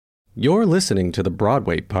You're listening to the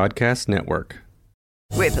Broadway Podcast Network.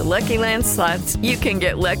 With the Lucky Land Slots, you can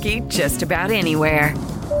get lucky just about anywhere.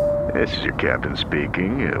 This is your captain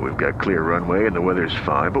speaking. We've got clear runway and the weather's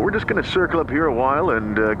fine, but we're just going to circle up here a while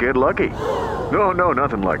and get lucky. No,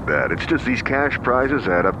 nothing like that. It's just these cash prizes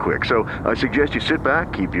add up quick. So I suggest you sit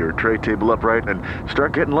back, keep your tray table upright, and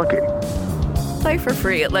start getting lucky. Play for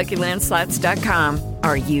free at LuckyLandSlots.com.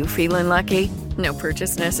 Are you feeling lucky? No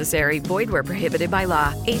purchase necessary. Void where prohibited by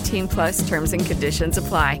law. 18+ terms and conditions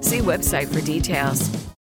apply. See website for details.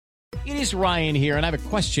 It is Ryan here, and I have a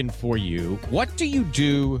question for you. What do you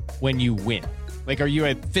do when you win? Like, are you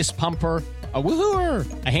a fist pumper, a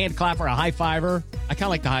woohooer, a hand clapper, a high fiver? I kind of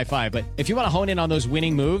like the high five, but if you want to hone in on those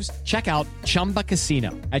winning moves, check out Chumba Casino.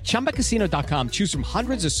 At ChumbaCasino.com, choose from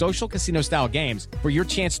hundreds of social casino-style games for your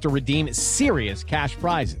chance to redeem serious cash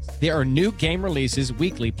prizes. There are new game releases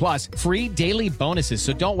weekly, plus free daily bonuses.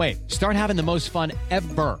 So don't wait. Start having the most fun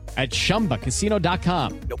ever at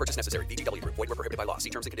ChumbaCasino.com. No purchase necessary. VGW. Void where prohibited by law. See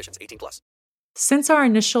terms and conditions. 18+. Since our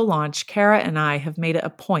initial launch, Kara and I have made it a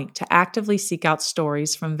point to actively seek out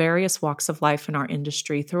stories from various walks of life in our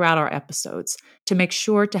industry throughout our episodes to make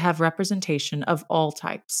sure to have representation of all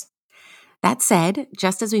types. That said,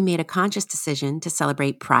 just as we made a conscious decision to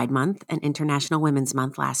celebrate Pride Month and International Women's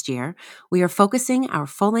Month last year, we are focusing our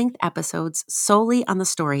full-length episodes solely on the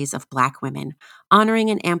stories of Black women, honoring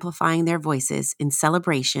and amplifying their voices in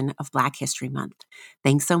celebration of Black History Month.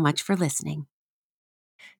 Thanks so much for listening.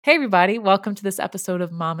 Hey everybody, welcome to this episode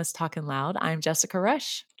of Mama's Talking Loud. I'm Jessica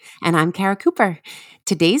Rush. And I'm Kara Cooper.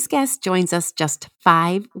 Today's guest joins us just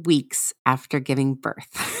 5 weeks after giving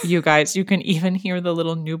birth. You guys, you can even hear the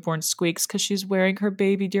little newborn squeaks because she's wearing her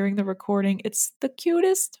baby during the recording. It's the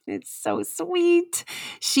cutest. It's so sweet.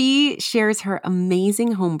 She shares her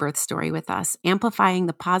amazing home birth story with us, amplifying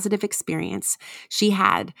the positive experience she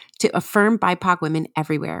had to affirm BIPOC women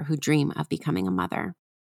everywhere who dream of becoming a mother.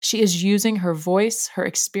 She is using her voice, her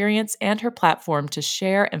experience, and her platform to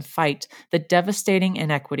share and fight the devastating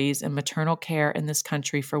inequities in maternal care in this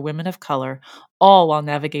country for women of color, all while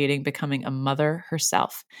navigating becoming a mother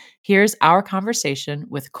herself. Here's our conversation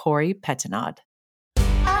with Corey Pettinaud.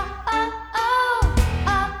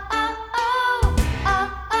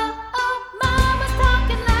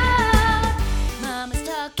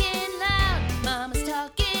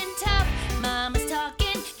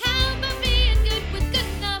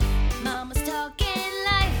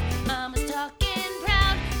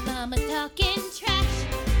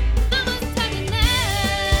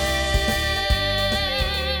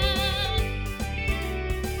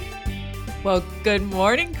 Well, good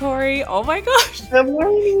morning, Corey. Oh my gosh. Good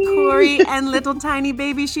morning. Corey and little tiny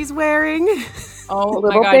baby she's wearing. Oh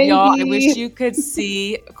my God, y'all. I wish you could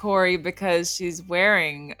see Corey because she's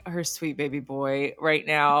wearing her sweet baby boy right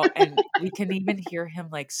now. And we can even hear him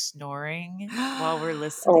like snoring while we're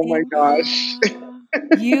listening. Oh my gosh.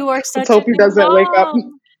 You are such Let's hope he doesn't mom. wake up.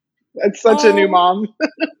 It's such a new mom.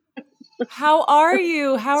 How are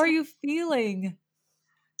you? How are you feeling?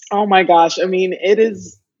 Oh my gosh. I mean, it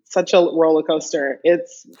is such a roller coaster.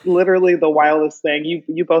 It's literally the wildest thing.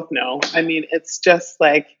 You both know. I mean, it's just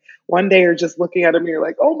like one day you're just looking at him and you're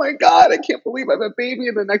like, oh my God, I can't believe I'm a baby.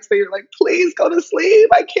 And the next day you're like, please go to sleep.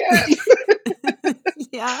 I can't.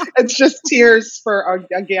 Yeah. It's just tears for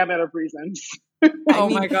a gamut of reasons. Oh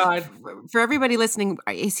my God. For everybody listening,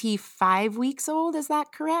 is he 5 weeks old? Is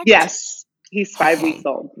that correct? Yes. He's 5 weeks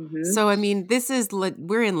old. Mm-hmm. So, I mean, this is,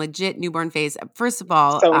 we're in legit newborn phase. First of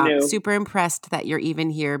all, new. super impressed that you're even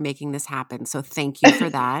here making this happen. So thank you for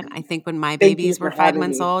that. I think when my babies were 5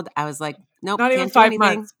 months old, I was like, nope, not even can't 5 do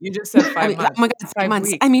anything. months. You just said 5 months. Oh my God, 5 months.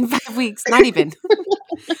 Weeks. I mean, 5 weeks, not even.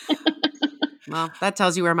 Well, that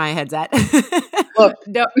tells you where my head's at. Look,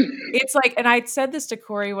 no, it's like, and I said this to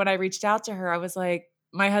Corey when I reached out to her. I was like,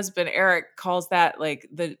 my husband, Eric, calls that like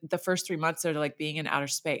the first 3 months are like being in outer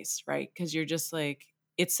space, right? Because you're just like,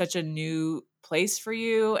 it's such a new place for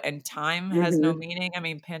you and time has no meaning. I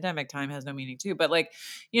mean, pandemic time has no meaning too, but like,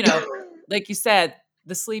 you know, like you said,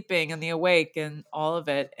 the sleeping and the awake and all of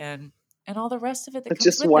it and all the rest of it. That It's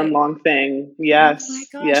comes just with one it. long thing. Yes. Oh my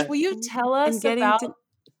gosh. Yes. Will you tell us about,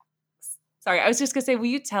 sorry, I was just going to say, will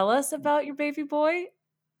you tell us about your baby boy?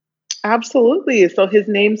 Absolutely. So his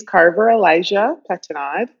name's Carver Elijah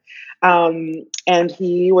Pettinaud. And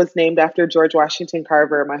he was named after George Washington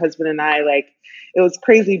Carver. My husband and I, it was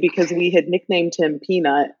crazy because we had nicknamed him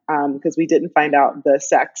Peanut because we didn't find out the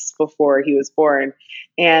sex before he was born.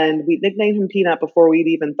 And we nicknamed him Peanut before we'd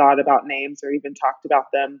even thought about names or even talked about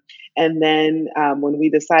them. And then when we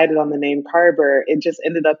decided on the name Carver, it just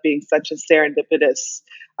ended up being such a serendipitous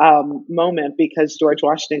moment because George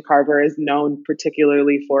Washington Carver is known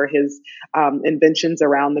particularly for his inventions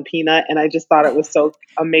around the peanut. And I just thought it was so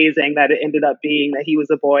amazing that it ended up being that he was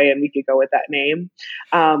a boy and we could go with that name.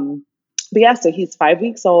 But yeah, so he's 5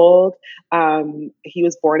 weeks old. He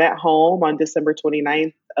was born at home on December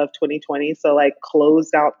 29th of 2020. So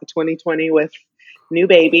closed out the 2020 with new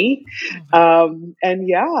baby. And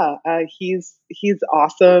yeah, he's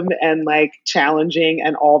awesome and challenging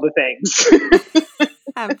and all the things.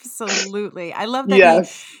 Absolutely. I love that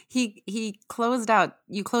Yes. he closed out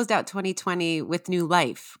 2020 with new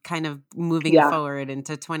life, kind of moving Yeah. forward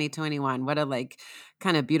into 2021. What a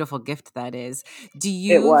kind of beautiful gift that is. Do It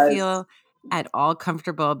you was. feel at all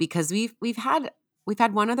comfortable, because we've had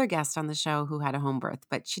one other guest on the show who had a home birth,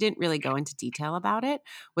 but she didn't really go into detail about it.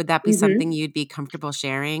 Would that be something you'd be comfortable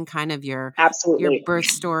sharing, kind of your Absolutely. birth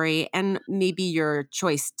story and maybe your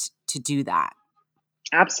choice to do that?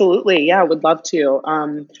 Absolutely. Yeah, would love to.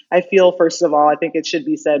 I feel, first of all, I think it should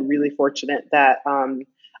be said, really fortunate that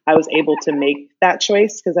I was able to make that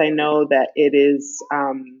choice because I know that it is,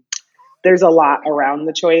 there's a lot around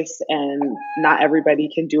the choice and not everybody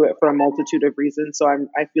can do it for a multitude of reasons. So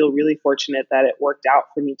I feel really fortunate that it worked out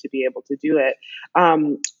for me to be able to do it.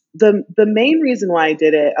 The main reason why I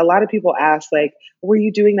did it, a lot of people ask, were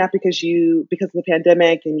you doing that because of the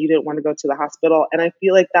pandemic and you didn't want to go to the hospital? And I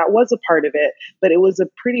feel like that was a part of it, but it was a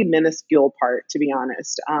pretty minuscule part, to be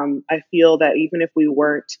honest. I feel that even if we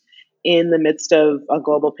weren't in the midst of a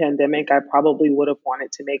global pandemic, I probably would have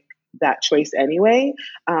wanted to make that choice anyway.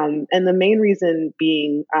 And the main reason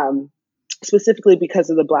being, specifically because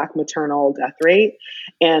of the Black maternal death rate.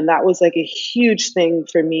 And that was a huge thing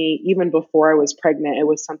for me, even before I was pregnant. It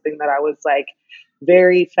was something that I was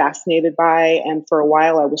very fascinated by. And for a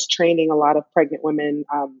while, I was training a lot of pregnant women.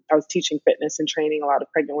 I was teaching fitness and training a lot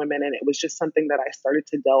of pregnant women. And it was just something that I started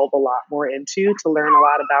to delve a lot more into to learn a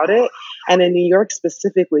lot about it. And in New York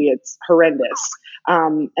specifically, it's horrendous.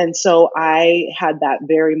 And so I had that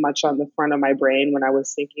very much on the front of my brain when I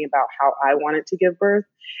was thinking about how I wanted to give birth.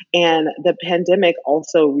 And the pandemic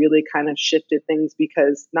also really kind of shifted things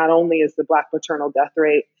because not only is the Black maternal death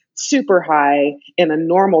rate super high in a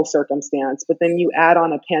normal circumstance, but then you add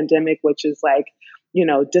on a pandemic, which is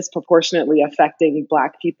disproportionately affecting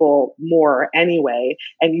Black people more anyway.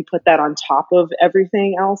 And you put that on top of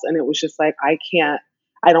everything else. And it was just I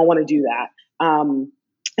don't want to do that.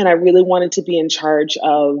 And I really wanted to be in charge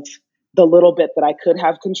of the little bit that I could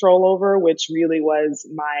have control over, which really was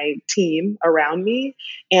my team around me.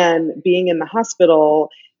 And being in the hospital,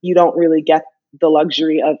 you don't really get the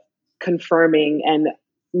luxury of confirming and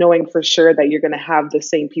knowing for sure that you're going to have the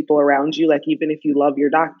same people around you. Even if you love your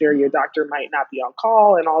doctor might not be on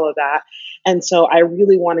call and all of that. And so I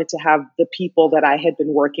really wanted to have the people that I had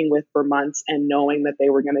been working with for months and knowing that they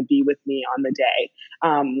were going to be with me on the day.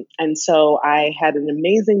 And so I had an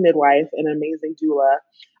amazing midwife, an amazing doula,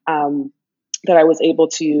 that I was able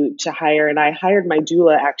to hire. And I hired my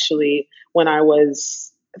doula actually when I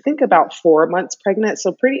was, I think, about 4 months pregnant.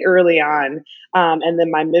 So pretty early on. And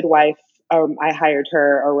then my midwife, I hired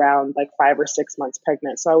her around 5 or 6 months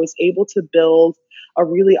pregnant. So I was able to build a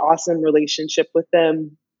really awesome relationship with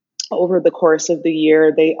them over the course of the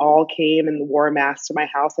year. They all came and wore a mask to my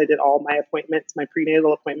house. I did all my appointments, my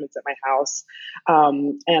prenatal appointments at my house.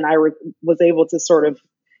 And I was able to sort of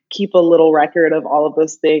keep a little record of all of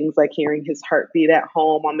those things, hearing his heartbeat at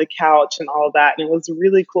home on the couch and all of that. And it was a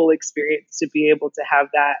really cool experience to be able to have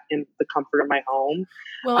that in the comfort of my home.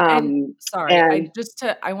 Well, and sorry,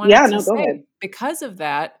 I wanted to say, go ahead. Because of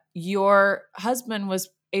that, your husband was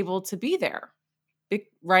able to be there.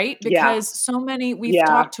 Right? Because so many, we've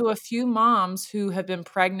talked to a few moms who have been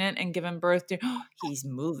pregnant and given birth to, he's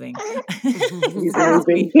moving. He's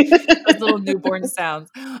moving. Those little newborn sounds.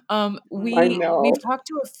 We've talked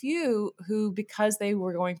to a few who, because they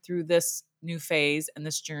were going through this new phase and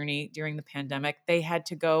this journey during the pandemic, they had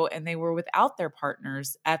to go and they were without their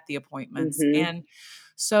partners at the appointments. Mm-hmm. And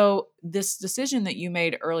so this decision that you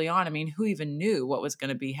made early on, I mean, who even knew what was going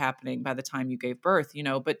to be happening by the time you gave birth,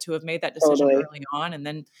 but to have made that decision early on and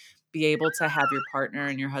then be able to have your partner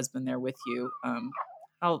and your husband there with you,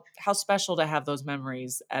 how special to have those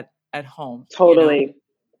memories at home. Totally.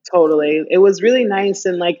 It was really nice.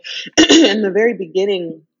 And in the very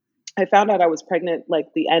beginning, I found out I was pregnant like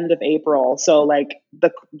the end of April. So like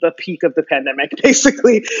the peak of the pandemic,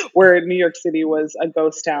 basically, where New York City was a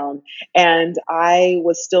ghost town. And I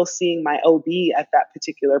was still seeing my OB at that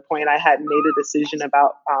particular point. I hadn't made a decision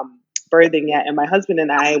about birthing yet. And my husband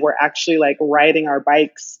and I were actually like riding our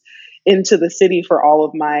bikes into the city for all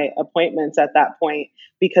of my appointments at that point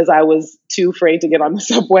because I was too afraid to get on the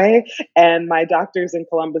subway. And my doctor's in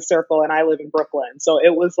Columbus Circle and I live in Brooklyn. So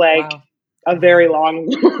it was like, wow, a very long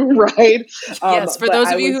ride. Yes, for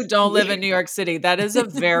those of you who don't live in New York City, that is a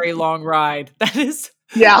very long ride. That is.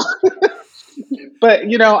 Yeah. But,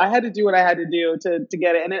 you know, I had to do what I had to do to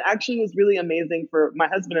get it. And it actually was really amazing for my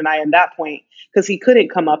husband and I in that point, because he couldn't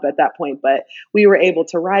come up at that point, but we were able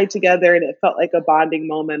to ride together and it felt like a bonding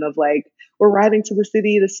moment of like, we're riding to the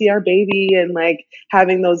city to see our baby, and like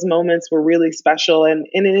having those moments were really special and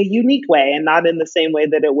in a unique way, and not in the same way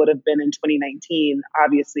that it would have been in 2019,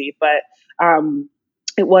 obviously. But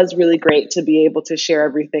it was really great to be able to share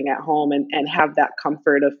everything at home and have that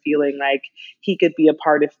comfort of feeling like he could be a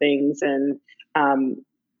part of things. And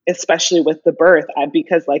especially with the birth,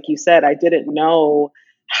 because like you said, I didn't know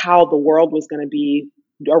how the world was going to be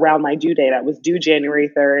around my due date. I was due January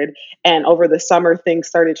 3rd. And over the summer, things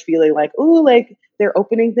started feeling like, ooh, like they're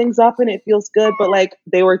opening things up and it feels good. But like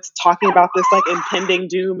they were talking about this like impending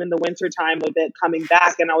doom in the wintertime of it coming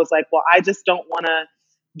back. And I was like, well, I just don't want to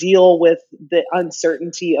deal with the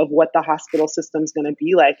uncertainty of what the hospital system's going to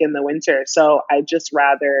be like in the winter. So I just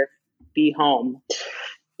rather be home,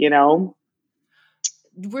 you know?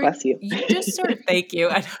 Bless you. You just sort of, thank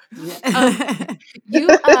you.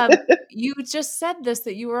 You just said this,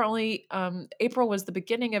 that you were only, April was the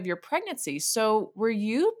beginning of your pregnancy. So were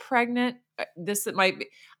you pregnant?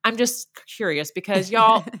 I'm just curious because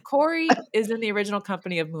y'all, Corey is in the original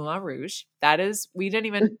company of Moulin Rouge. That is, we didn't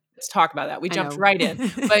even talk about that. We jumped right in,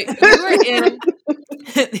 but you were in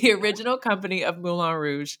the original company of Moulin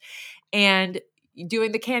Rouge and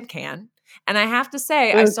doing the can. And I have to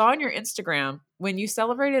say, I saw on your Instagram, when you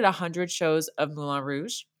celebrated 100 shows of Moulin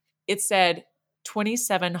Rouge, it said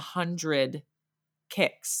 2,700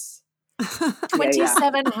 kicks.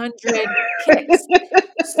 2,700 kicks.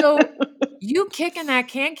 So you kicking that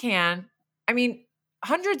can, I mean,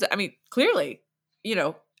 hundreds, I mean, clearly, you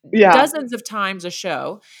know, dozens of times a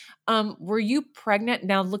show. Were you pregnant?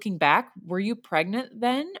 Now looking back, were you pregnant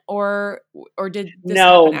then or did this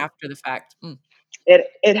happen after the fact?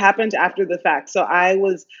 It happened after the fact. So I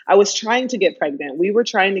was trying to get pregnant. We were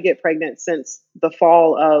trying to get pregnant since the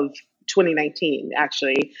fall of 2019,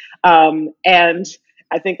 actually. And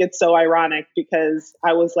I think it's so ironic because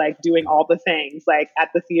I was like doing all the things, like at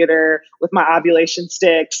the theater with my ovulation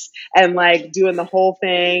sticks and like doing the whole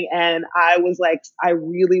thing. And I was like, I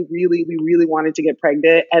really, really, really wanted to get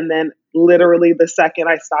pregnant. And then literally the second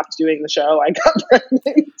I stopped doing the show, I got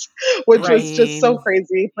pregnant, which was just so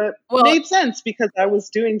crazy, but made sense because I was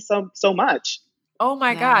doing so much. Oh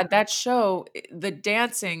my God. That show, the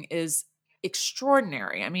dancing is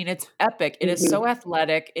extraordinary. I mean, it's epic. It is so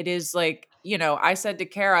athletic. It is like, you know, I said to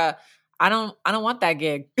Kara, I don't want that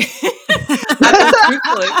gig.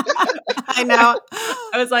 I know.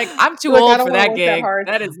 I was like, I'm too old for that gig.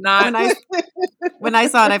 That is not. When I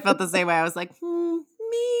saw it, I felt the same way. I was like,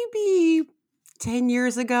 maybe 10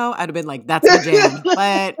 years ago, I'd have been like, that's the jam,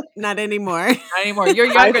 but not anymore. Not anymore. You're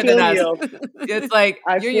younger than us. It's like,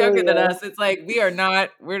 you're younger than us. It's like, we're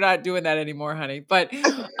not doing that anymore, honey. But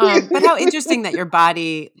how interesting that your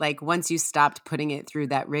body, like once you stopped putting it through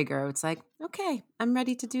that rigor, it's like, okay, I'm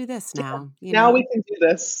ready to do this now. Yeah. Now we can do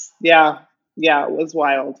this. Yeah. Yeah. It was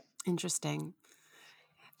wild. Interesting.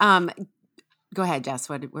 Go ahead, Jess.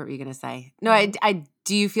 What were you going to say? No, I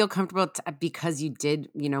do you feel comfortable because you did,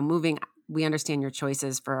 you know, moving, we understand your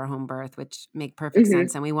choices for a home birth, which make perfect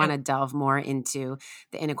sense. And we want to delve more into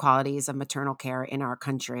the inequalities of maternal care in our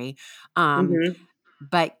country.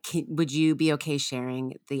 But would you be okay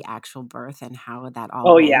sharing the actual birth and how that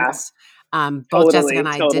all went? Yeah. Both Jessica and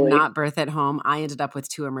I did not birth at home. I ended up with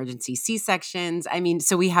 2 emergency C-sections. I mean,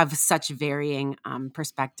 so we have such varying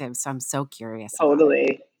perspectives. So I'm so curious.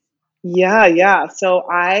 Totally. Yeah. So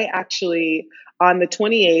I actually, on the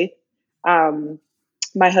 28th,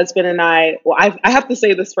 my husband and I have to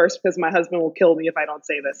say this first because my husband will kill me if I don't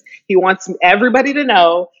say this. He wants everybody to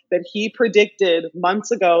know that he predicted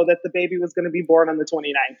months ago that the baby was going to be born on the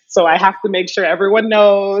 29th. So I have to make sure everyone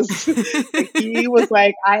knows. He was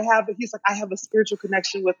like, I have a spiritual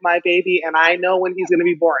connection with my baby and I know when he's going to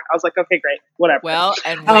be born. I was like, okay, great, whatever. Well,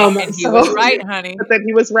 and he was right, honey. But then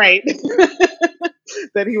he was right.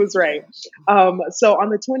 that he was right. So on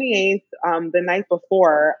the 28th, the night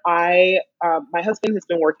before, my husband has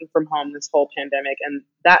been working from home this whole pandemic, and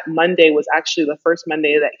that Monday was actually the first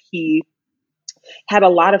Monday that he had a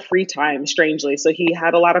lot of free time, strangely. So he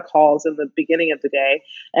had a lot of calls in the beginning of the day.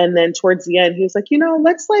 And then towards the end, he was like,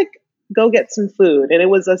 let's go get some food. And it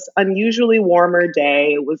was an unusually warmer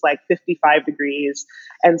day. It was like 55 degrees.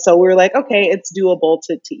 And so we were like, okay, it's doable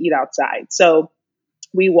to eat outside. So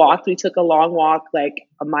we took a long walk, like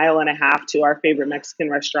a mile and a half to our favorite Mexican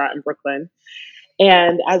restaurant in Brooklyn.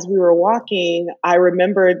 And as we were walking, I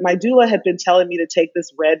remembered my doula had been telling me to take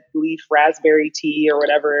this red leaf raspberry tea or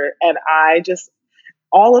whatever. And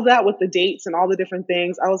all of that with the dates and all the different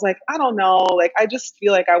things, I was like, I don't know. Like, I just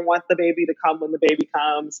feel like I want the baby to come when the baby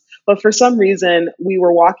comes. But for some reason, we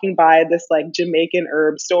were walking by this like Jamaican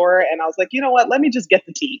herb store, and I was like, you know what? Let me just get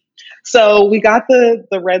the tea. So we got the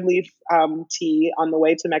red leaf tea on the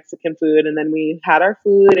way to Mexican food. And then we had our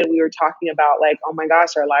food, and we were talking about like, oh my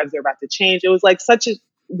gosh, our lives are about to change. It was like such a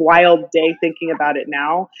wild day thinking about it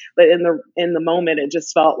now. But in the moment, it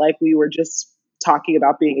just felt like we were just talking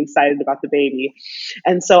about being excited about the baby.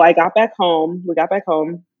 And so we got back home,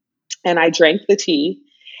 and I drank the tea,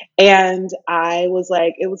 and I was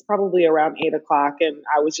like, it was probably around 8:00, and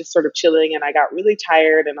I was just sort of chilling, and I got really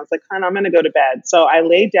tired, and I was like, I'm going to go to bed. So I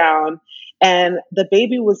laid down, and the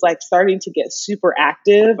baby was like starting to get super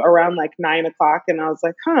active around like 9:00. And I was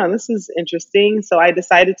like, this is interesting. So I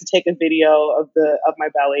decided to take a video of my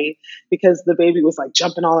belly, because the baby was like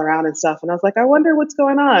jumping all around and stuff. And I was like, I wonder what's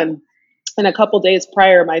going on. And a couple days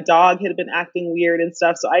prior, my dog had been acting weird and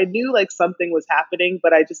stuff. So I knew like something was happening,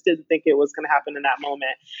 but I just didn't think it was going to happen in that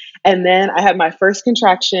moment. And then I had my first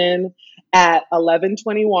contraction at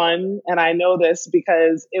 11:21. And I know this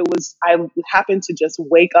because I happened to just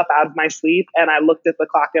wake up out of my sleep, and I looked at the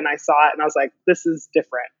clock and I saw it, and I was like, this is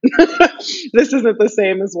different. This isn't the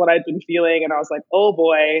same as what I'd been feeling. And I was like, oh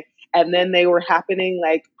boy. And then they were happening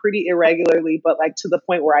like pretty irregularly, but like to the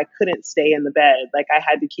point where I couldn't stay in the bed. Like I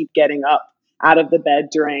had to keep getting up out of the bed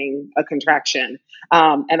during a contraction.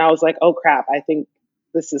 And I was like, oh crap, I think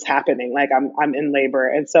this is happening. Like I'm in labor.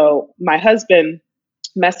 And so my husband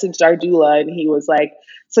messaged our doula, and he was like,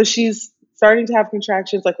 so she's starting to have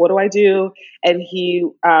contractions. Like, what do I do? And he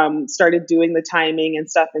started doing the timing and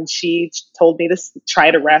stuff. And she told me to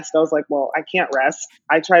try to rest. I was like, well, I can't rest.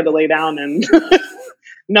 I tried to lay down, and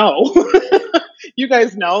no, you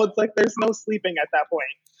guys know, it's like there's no sleeping at that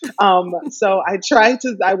point. So I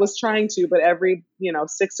was trying to, but every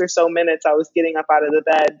 6 or so minutes I was getting up out of the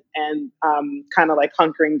bed and kind of like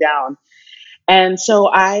hunkering down. And so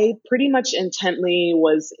I pretty much intently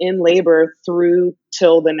was in labor through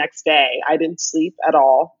till the next day. I didn't sleep at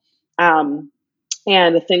all. And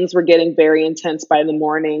things were getting very intense by the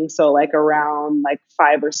morning. So like around like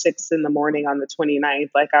 5 or 6 in the morning on the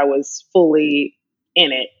 29th, like I was fully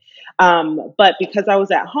in it. But because I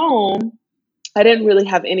was at home, I didn't really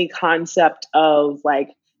have any concept of like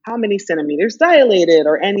how many centimeters dilated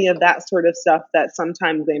or any of that sort of stuff that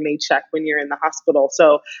sometimes they may check when you're in the hospital.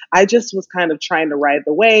 So I just was kind of trying to ride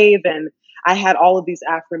the wave, and I had all of these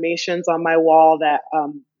affirmations on my wall that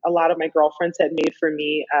a lot of my girlfriends had made for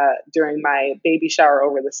me during my baby shower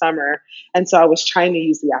over the summer. And so I was trying to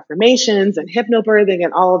use the affirmations and hypnobirthing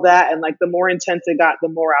and all of that. And like the more intense it got, the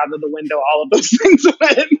more out of the window all of those things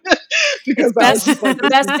went. Because the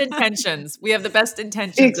best intentions. We have the best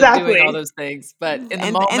intentions of doing all those things. But in the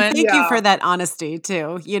moment. And thank you for that honesty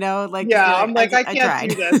too. I'm like, I can't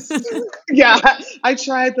do this. I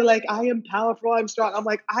tried to like, I am powerful, I'm strong. I'm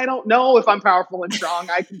like, I don't know if I'm powerful and strong.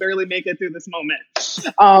 I can barely make it through this moment.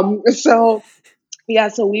 So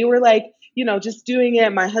we were like, just doing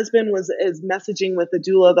it. My husband is messaging with the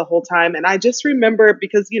doula the whole time. And I just remember,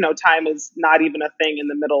 because, time is not even a thing in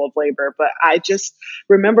the middle of labor, but I just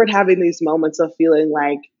remembered having these moments of feeling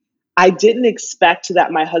like I didn't expect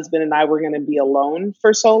that my husband and I were going to be alone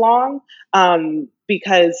for so long,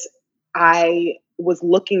 because I was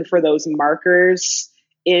looking for those markers.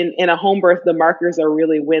 In a home birth, the markers are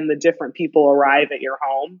really when the different people arrive at your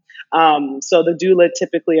home. So the doula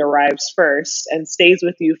typically arrives first and stays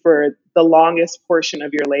with you for the longest portion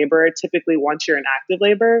of your labor, typically once you're in active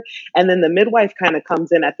labor. And then the midwife kind of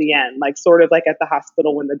comes in at the end, like sort of like at the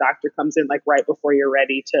hospital when the doctor comes in, like right before you're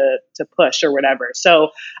ready to push or whatever.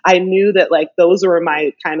 So I knew that like those were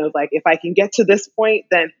my kind of like, if I can get to this point,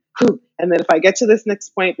 then and then if I get to this next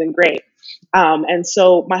point, then great. And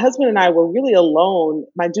so my husband and I were really alone.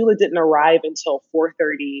 My doula didn't arrive until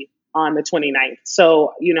 4:30 on the 29th.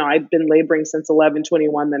 So, I'd been laboring since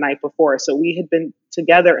 11:21 the night before. So we had been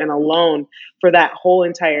together and alone for that whole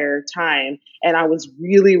entire time. And I was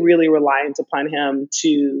really, really reliant upon him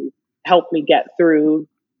to helped me get through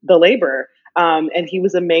the labor. And he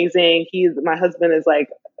was amazing. My husband is like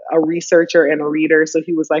a researcher and a reader. So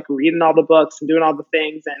he was like reading all the books and doing all the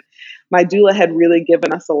things. And my doula had really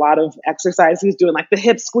given us a lot of exercise. He was doing like the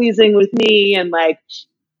hip squeezing with me and like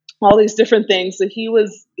all these different things. So he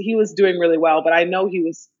was doing really well, but I know he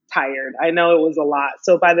was tired. I know it was a lot.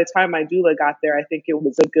 So by the time my doula got there, I think it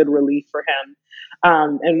was a good relief for him.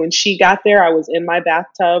 And when she got there, I was in my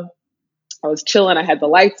bathtub. I was chilling. I had the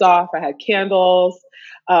lights off. I had candles.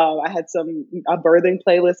 I had a birthing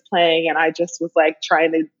playlist playing, and I just was like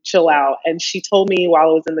trying to chill out. And she told me while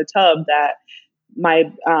I was in the tub that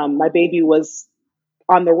my baby was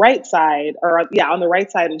on the right side, on the right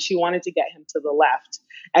side, and she wanted to get him to the left.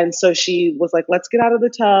 And so she was like, let's get out of the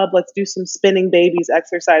tub. Let's do some spinning babies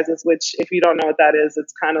exercises, which if you don't know what that is,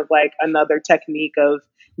 it's kind of like another technique of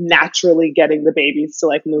naturally getting the babies to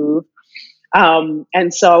like move.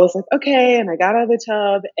 And so I was like, okay. And I got out of the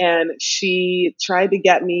tub and she tried to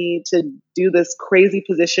get me to do this crazy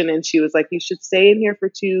position. And she was like, you should stay in here for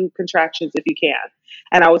 2 contractions if you can.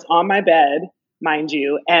 And I was on my bed, mind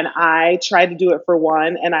you. And I tried to do it for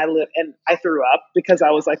 1 and I threw up because I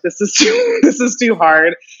was like, this is too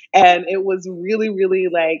hard. And it was really, really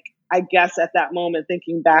like, I guess at that moment,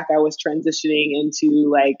 thinking back, I was transitioning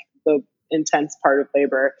into like the intense part of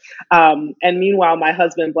labor. And meanwhile, my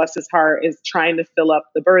husband, bless his heart, is trying to fill up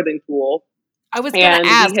the birthing pool. I was going to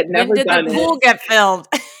ask, when did the pool get filled?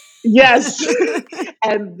 Yes.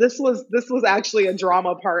 And this was actually a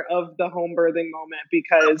drama part of the home birthing moment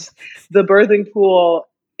because the birthing pool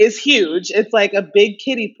is huge. It's like a big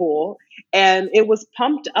kiddie pool and it was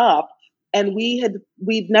pumped up. And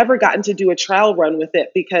we'd never gotten to do a trial run with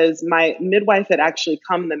it because my midwife had actually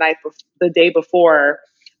come the day before,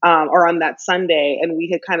 or on that Sunday, and we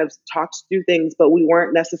had kind of talked through things, but we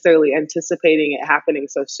weren't necessarily anticipating it happening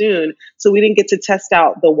so soon. So we didn't get to test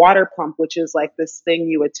out the water pump, which is like this thing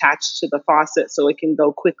you attach to the faucet so it can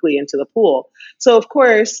go quickly into the pool. So of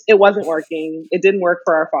course it wasn't working. It didn't work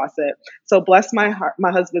for our faucet. So bless my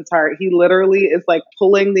husband's heart, he literally is like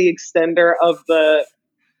pulling the extender of the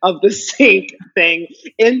sink thing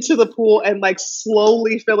into the pool and like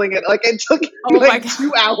slowly filling it. Like it took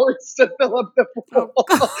 2 hours to fill up the pool.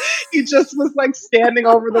 He just was like standing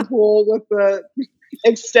over the pool with the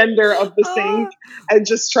extender of the sink and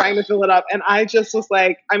just trying to fill it up. And I just was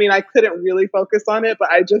like, I mean, I couldn't really focus on it, but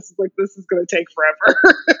I just like, this is going to take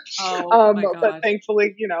forever. But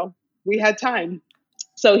thankfully, we had time.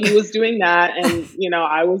 So he was doing that and,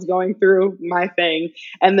 I was going through my thing.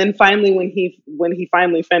 And then finally, when he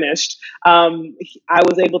finally finished, I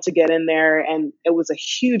was able to get in there and it was a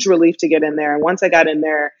huge relief to get in there. And once I got in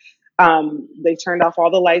there, they turned off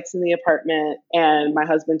all the lights in the apartment and my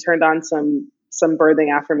husband turned on some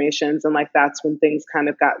birthing affirmations. And like, that's when things kind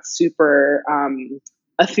of got super,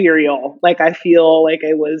 ethereal. Like I feel like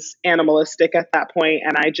it was animalistic at that point.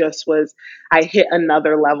 And I hit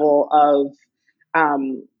another level of,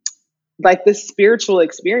 like this spiritual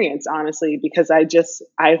experience, honestly, because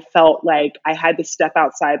I felt like I had to step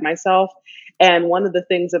outside myself. And one of the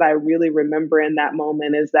things that I really remember in that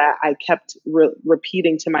moment is that I kept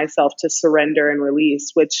repeating to myself to surrender and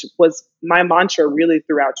release, which was my mantra really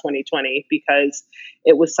throughout 2020, because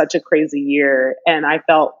it was such a crazy year. And I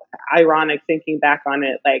felt ironic thinking back on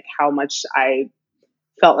it, like how much I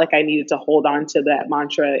felt like I needed to hold on to that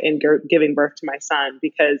mantra in giving birth to my son,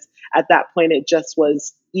 because at that point it just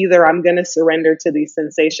was either I'm going to surrender to these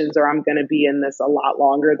sensations or I'm going to be in this a lot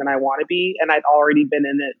longer than I want to be. And I'd already been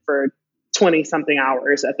in it for 20 something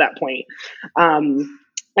hours at that point.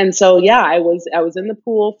 And so, yeah, I was in the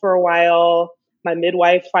pool for a while. My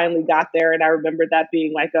midwife finally got there. And I remember that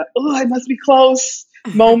being like I must be close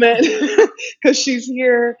moment because she's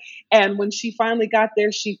here. And when she finally got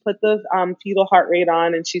there, she put the fetal heart rate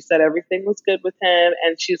on and she said everything was good with him.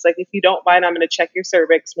 And she's like, if you don't mind, I'm going to check your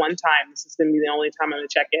cervix one time. This is going to be the only time I'm going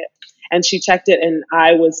to check it. And she checked it and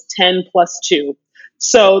I was 10 plus 2.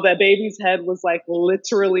 So the baby's head was like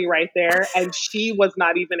literally right there and she was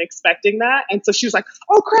not even expecting that. And so she was like,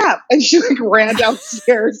 oh crap. And she like ran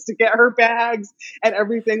downstairs to get her bags and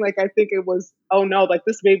everything. Like, I think it was, oh no, like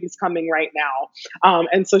this baby's coming right now.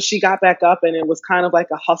 And so she got back up and it was kind of like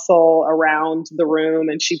a hustle around the room.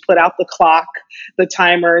 And she put out the clock, the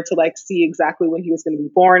timer to like see exactly when he was going to be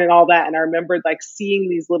born and all that. And I remembered like seeing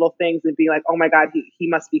these little things and being like, oh my God, he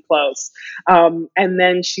must be close. And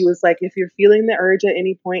then she was like, if you're feeling the urge at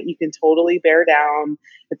any point, you can totally bear down.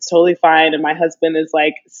 It's totally fine. And my husband is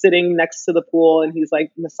like sitting next to the pool and he's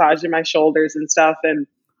like massaging my shoulders and stuff. And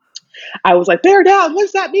I was like, bear down. What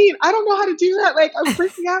does that mean? I don't know how to do that. Like, I'm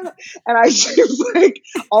freaking out. And I just like,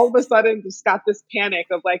 all of a sudden just got this panic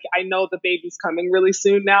of like, I know the baby's coming really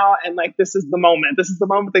soon now. And like, this is the moment. This is the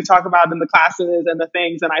moment they talk about in the classes and the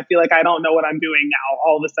things. And I feel like I don't know what I'm doing now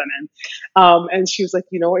all of a sudden. And she was like,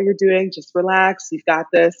 you know what you're doing? Just relax. You've got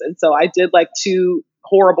this. And so I did like 2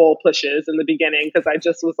 horrible pushes in the beginning because I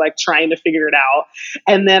just was like trying to figure it out.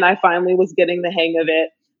 And then I finally was getting the hang of it.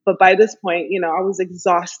 But by this point, you know, I was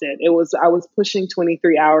exhausted. I was pushing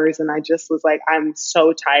 23 hours and I just was like, I'm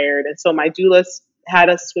so tired. And so my doula had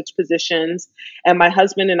us switch positions, and my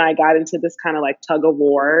husband and I got into this kind of like tug of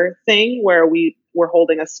war thing where we were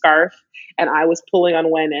holding a scarf and I was pulling on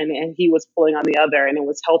one end and he was pulling on the other. And it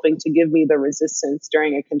was helping to give me the resistance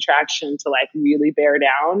during a contraction to like really bear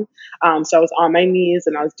down. So I was on my knees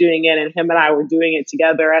and I was doing it, and him and I were doing it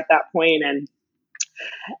together at that point. And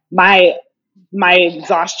my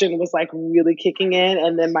exhaustion was like really kicking in.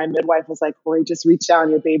 And then my midwife was like, Corey, just reach down,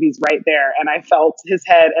 your baby's right there. And I felt his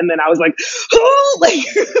head. And then I was like, oh, like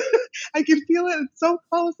I can feel it. It's so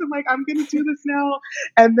close. I'm like, I'm going to do this now.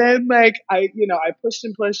 And then like, I pushed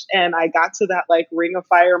and pushed and I got to that like ring of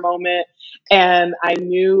fire moment. And I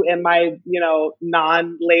knew in my,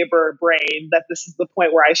 non-labor brain that this is the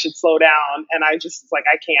point where I should slow down. And I just was like,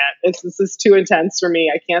 I can't, this is too intense for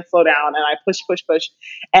me. I can't slow down. And I push.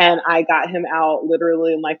 And I got him out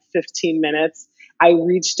literally in like 15 minutes. I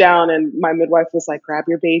reached down and my midwife was like, grab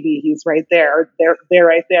your baby. He's right there. They're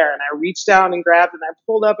right there. And I reached down and grabbed and I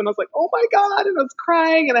pulled up and I was like, oh my God. And I was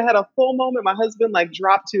crying and I had a full moment. My husband like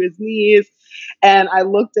dropped to his knees and I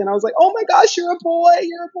looked and I was like, oh my gosh, you're a boy.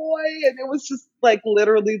 And it was just like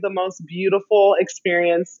literally the most beautiful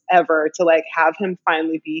experience ever to like have him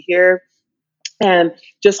finally be here. And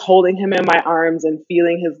just holding him in my arms and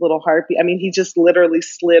feeling his little heartbeat. I mean, he just literally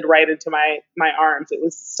slid right into my arms. It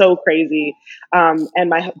was so crazy. And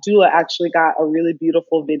my doula actually got a really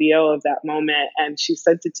beautiful video of that moment. And she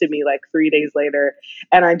sent it to me like 3 days later.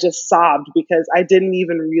 And I just sobbed because I didn't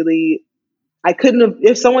even really, I couldn't have,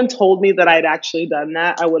 if someone told me that I'd actually done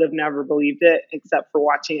that, I would have never believed it except for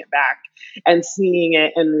watching it back and seeing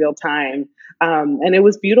it in real time. And it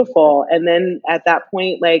was beautiful. And then at that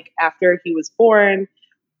point, like after he was born,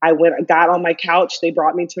 I got on my couch. They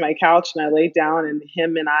brought me to my couch and I laid down and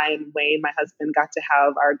him and I and Wayne, my husband, got to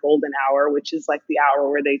have our golden hour, which is like the hour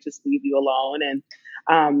where they just leave you alone.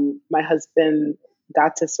 And my husband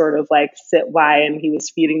got to sort of like sit by and he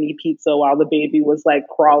was feeding me pizza while the baby was like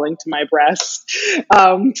crawling to my breast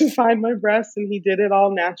to find my breast. And he did it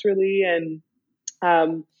all naturally.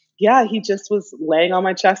 And he just was laying on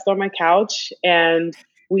my chest on my couch. And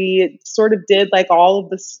we sort of did like all of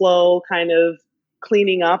the slow kind of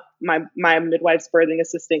cleaning up. My midwife's birthing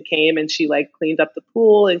assistant came and she like cleaned up the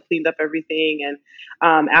pool and cleaned up everything.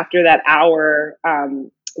 And after that hour,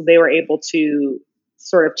 they were able to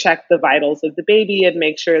sort of check the vitals of the baby and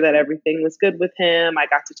make sure that everything was good with him. I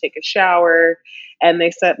got to take a shower and they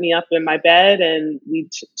set me up in my bed and we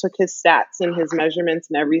took his stats and his measurements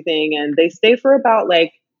and everything. And they stayed for about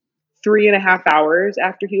like 3.5 hours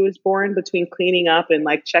after he was born between cleaning up and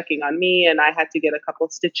like checking on me. And I had to get a couple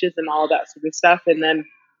of stitches and all that sort of stuff. And then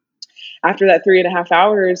after that 3.5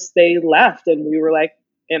 hours, they left and we were like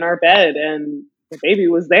in our bed and the baby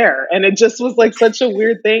was there. And it just was like such a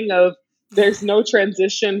weird thing of, there's no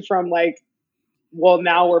transition from like, well,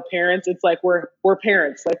 now we're parents. It's like, we're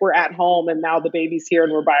parents, like we're at home and now the baby's here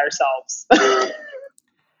and we're by ourselves,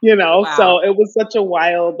 Wow. So it was such a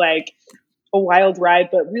wild ride,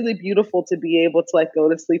 but really beautiful to be able to like go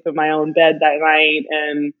to sleep in my own bed that night.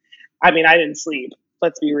 And I mean, I didn't sleep.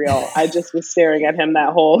 Let's be real. I just was staring at him that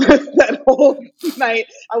whole night.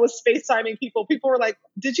 I was FaceTiming people. People were like,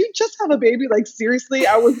 did you just have a baby? Like, seriously?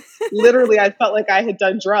 I was literally, I felt like I had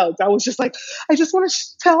done drugs. I was just like, I just want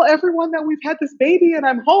to tell everyone that we've had this baby and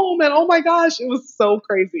I'm home. And oh my gosh, it was so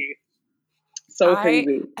crazy. So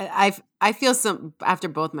crazy. I feel after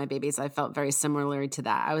both my babies, I felt very similar to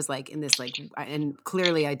that. I was like in this like, and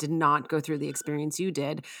clearly I did not go through the experience you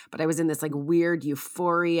did, but I was in this like weird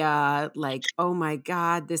euphoria, like, oh my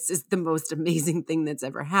God, this is the most amazing thing that's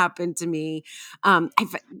ever happened to me.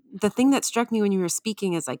 The thing that struck me when you were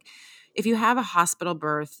speaking is like, if you have a hospital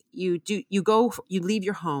birth, you leave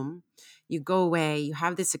your home, you go away, you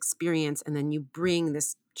have this experience, and then you bring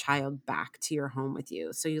this child back to your home with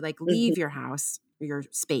you. So you like leave your house, your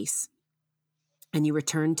space, and you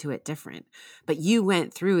return to it different. But you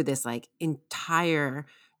went through this like entire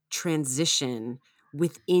transition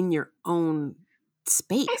within your own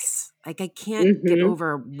space. Like I can't get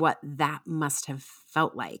over what that must have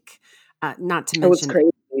felt like. Not to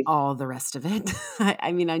mention all the rest of it.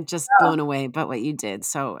 I mean, I'm just blown away by what you did.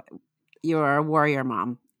 So you're a warrior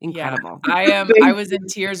mom. Incredible. I Thank was in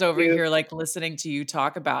tears over you. here, like listening to you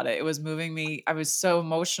talk about it. It was moving me. I was so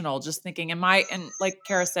emotional just thinking, and like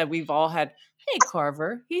Kara said, we've all had, hey,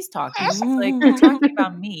 Carver, he's talking. It's like, you're talking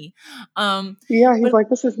about me. Yeah, he's But like,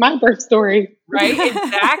 this is my birth story. right.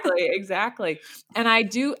 Exactly. And I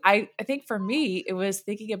think for me, it was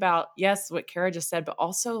thinking about, yes, what Kara just said, but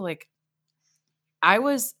also like, I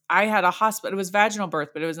had a hospital, it was vaginal birth,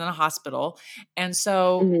 but it was in a hospital. And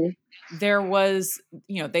so Hmm. there was,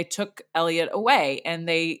 they took Elliot away and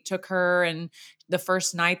they took her, and the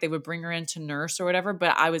first night they would bring her in to nurse or whatever,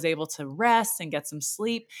 but I was able to rest and get some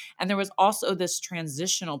sleep. And there was also this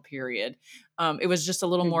transitional period. It was just a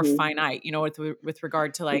little more Hmm. finite, with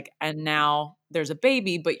regard to like, and now there's a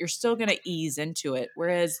baby, but you're still going to ease into it.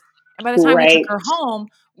 And by the time we took Right. her home,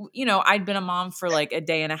 I'd been a mom for like a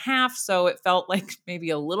day and a half. So it felt like maybe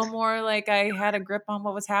a little more like I had a grip on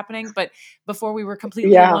what was happening. But before we were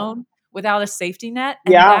completely Yeah. alone without a safety net.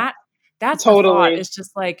 And Yeah. that's the thought. Totally. It's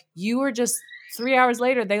just like, you were just 3 hours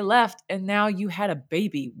later, they left, and now you had a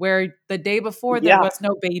baby where the day before there Yeah. was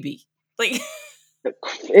no baby. Like,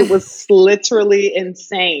 It was literally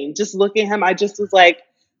insane. Just looking at him, I just was like,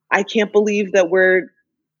 I can't believe that we're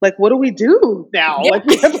like, what do we do now? yeah. Like,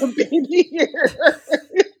 we have a baby here,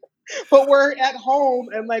 but we're at home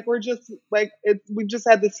and like, we're just like, we just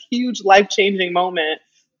had this huge life changing moment.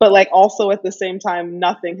 But like, also at the same time,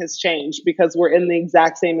 nothing has changed because we're in the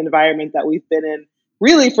exact same environment that we've been in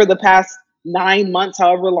really for the past 9 months,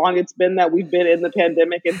 however long it's been that we've been in the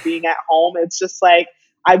pandemic and being at home. It's just like,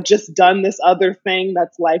 I've just done this other thing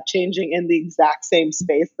that's life changing in the exact same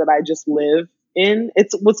space that I just live in. It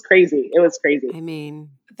was crazy. It was crazy. I mean,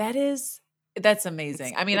 That's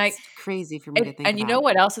amazing. I mean, it's crazy for me to think and you know about.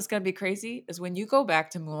 what else is going to be crazy is when you go back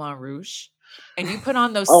to Moulin Rouge and you put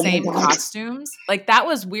on those Oh my same God. costumes. Like, that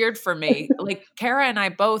was weird for me. Like, Kara and I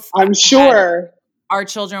both I'm had sure. our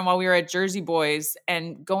children while we were at Jersey Boys,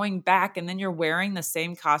 and going back, and then you're wearing the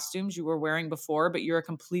same costumes you were wearing before, but you're a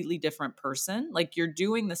completely different person. Like, you're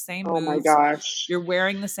doing the same Oh my moves, gosh. you're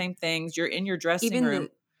wearing the same things, you're in your dressing Even room.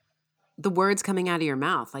 the words coming out of your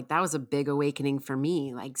mouth, like that was a big awakening for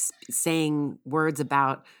me. Like saying words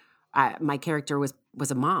about my character was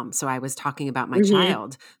a mom, so I was talking about my Hmm.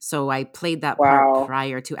 child. So I played that part Wow.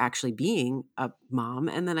 prior to actually being a mom,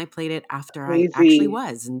 and then I played it after I actually Crazy.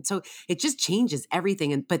 was. And so it just changes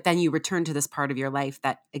everything. And but then you return to this part of your life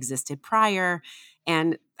that existed prior.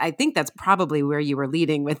 And I think that's probably where you were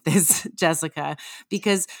leading with this, Jessica,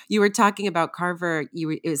 because you were talking about Carver.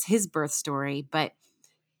 It was his birth story, but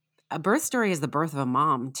a birth story is the birth of a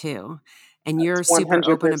mom too. And you're super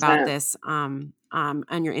open about 100%. this on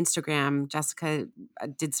your Instagram. Jessica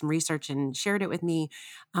did some research and shared it with me,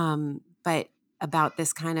 but about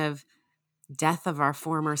this kind of death of our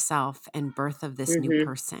former self and birth of this new Hmm.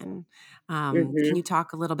 person. Hmm. Can you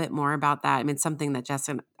talk a little bit more about that? I mean, it's something that Jess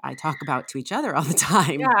and I talk about to each other all the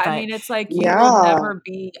time, Yeah, I but mean, it's like you will Yeah. never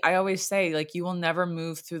be, I always say, like, you will never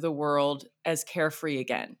move through the world as carefree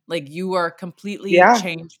again. Like, you are a completely Yeah.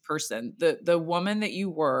 changed person. The woman that you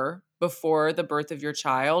were before the birth of your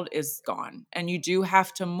child is gone. And you do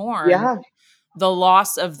have to mourn Yeah. the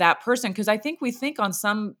loss of that person. Cause I think we think on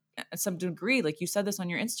some degree, like you said this on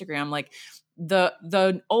your Instagram, like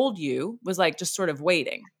the old you was like just sort of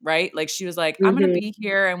waiting, right? Like, she was like, I'm gonna Hmm. be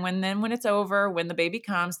here, and when it's over, when the baby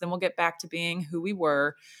comes, then we'll get back to being who we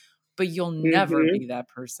were, but you'll never Hmm. be that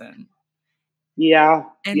person. Yeah.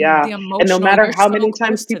 And Yeah. the And no emotional, matter you're how so many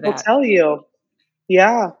times close to people that. tell you,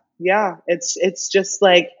 yeah. Yeah. It's just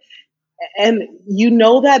like, and you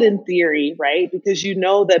know that in theory, right? Because you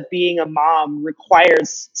know that being a mom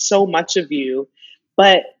requires so much of you,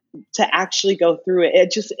 but to actually go through it,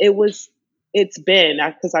 it's been,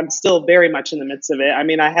 because I'm still very much in the midst of it. I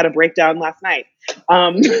mean, I had a breakdown last night.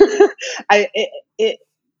 Um, it,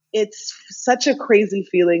 it's such a crazy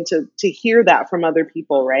feeling to hear that from other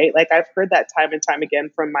people, right? Like, I've heard that time and time again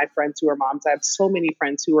from my friends who are moms. I have so many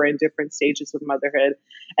friends who are in different stages of motherhood,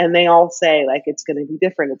 and they all say like, it's going to be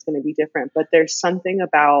different, it's going to be different. But there's something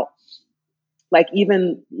about, like,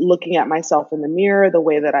 even looking at myself in the mirror, the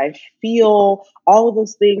way that I feel, all of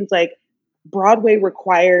those things, like, Broadway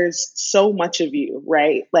requires so much of you,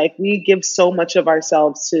 right? Like, we give so much of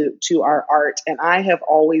ourselves to our art. And I have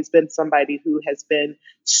always been somebody who has been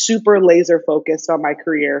super laser focused on my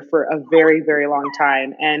career for a very, very long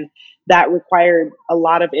time. And that required a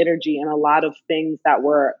lot of energy and a lot of things that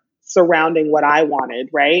were surrounding what I wanted,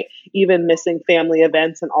 right? Even missing family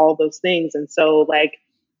events and all those things. And so, like,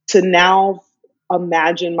 to now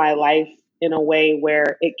imagine my life in a way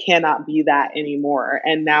where it cannot be that anymore.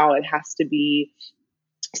 And now it has to be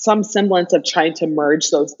some semblance of trying to merge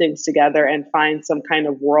those things together and find some kind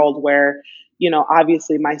of world where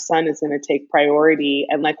obviously my son is going to take priority.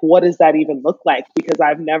 And like, what does that even look like? Because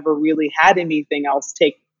I've never really had anything else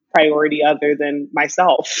take priority other than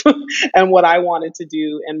myself and what I wanted to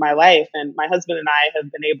do in my life. And my husband and I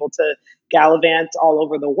have been able to gallivant all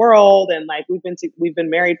over the world. And like, we've been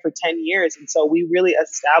married for 10 years. And so we really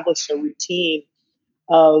established a routine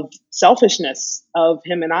of selfishness of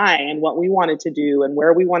him and I, and what we wanted to do and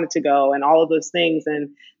where we wanted to go and all of those things. And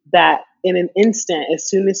that in an instant, as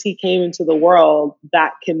soon as he came into the world,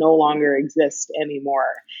 that can no longer exist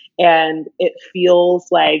anymore. And it feels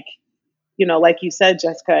like, like you said,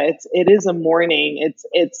 Jessica, it is a mourning.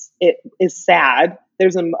 It is sad.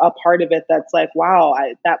 There's a part of it that's like, wow,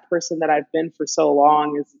 that person that I've been for so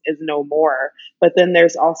long is no more. But then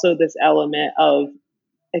there's also this element of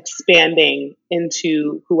expanding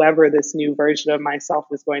into whoever this new version of myself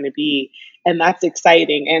is going to be. And that's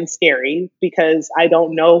exciting and scary because I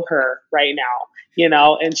don't know her right now,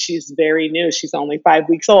 and she's very new. She's only 5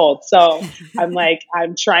 weeks old. So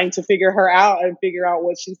I'm trying to figure her out and figure out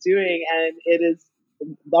what she's doing. And it is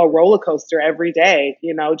a roller coaster every day,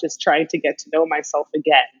 just trying to get to know myself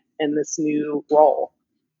again in this new role.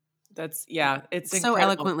 It's so incredible.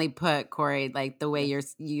 Eloquently put, Corey, like the way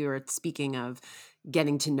you're speaking of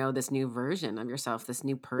getting to know this new version of yourself, this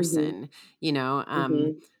new person,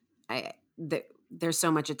 there's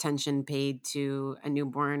so much attention paid to a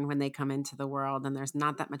newborn when they come into the world, and there's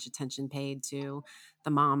not that much attention paid to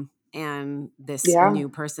the mom and this new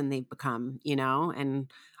person they've become,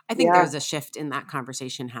 and I think there's a shift in that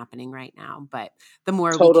conversation happening right now, but the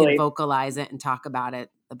more we can vocalize it and talk about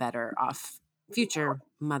it, the better off future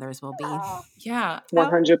mothers will be. Yeah.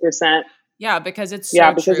 100%. Yeah, because it's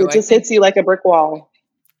because true. it just hits you like a brick wall.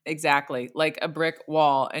 Exactly. Like a brick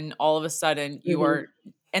wall. And all of a sudden you are,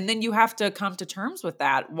 and then you have to come to terms with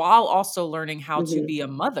that while also learning how to be a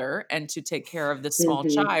mother and to take care of this small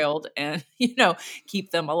child and, keep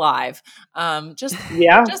them alive.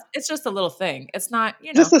 It's just a little thing. It's not,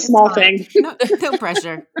 just a small thing. No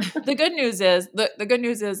pressure. The good news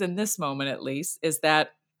is in this moment, at least, is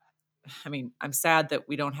that, I'm sad that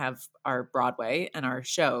we don't have our Broadway and our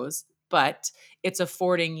shows, but it's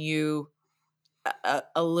affording you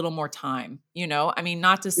a little more time,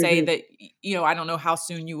 not to say that, I don't know how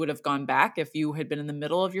soon you would have gone back if you had been in the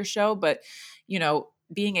middle of your show, but,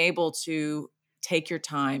 being able to take your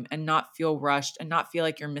time and not feel rushed and not feel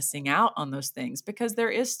like you're missing out on those things, because there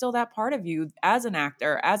is still that part of you as an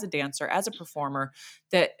actor, as a dancer, as a performer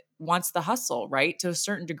that wants the hustle, right? To a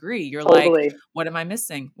certain degree, you're like, what am I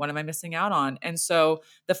missing? What am I missing out on? And so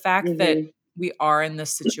the fact that we are in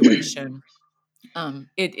this situation,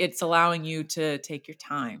 it's allowing you to take your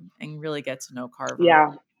time and really get to know Carver.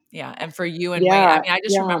 Yeah. And for you and Wayne, I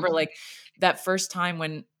just remember like that first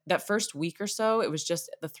time that first week or so, it was just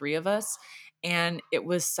the three of us. And it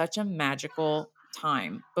was such a magical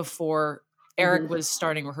time before Eric was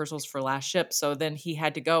starting rehearsals for Last Ship. So then he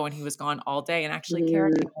had to go and he was gone all day. And actually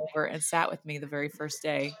Kara came over and sat with me the very first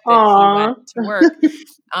day that he went to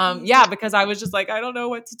work. Because I was just like, I don't know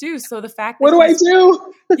what to do. So the fact that what do I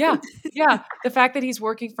do? The fact that he's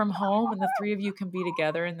working from home and the three of you can be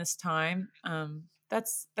together in this time,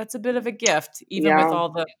 that's a bit of a gift, even with all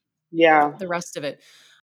the rest of it.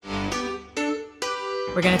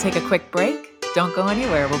 We're going to take a quick break. Don't go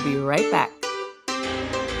anywhere. We'll be right back.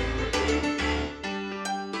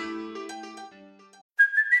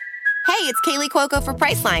 Hey, it's Kaylee Cuoco for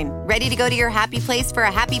Priceline. Ready to go to your happy place for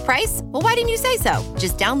a happy price? Well, why didn't you say so?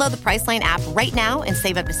 Just download the Priceline app right now and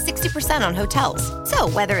save up to 60% on hotels. So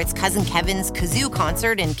whether it's Cousin Kevin's Kazoo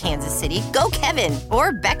Concert in Kansas City, go Kevin,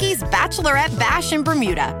 or Becky's Bachelorette Bash in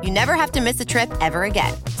Bermuda, you never have to miss a trip ever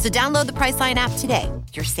again. So download the Priceline app today.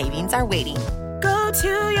 Your savings are waiting. Go to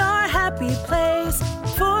your happy place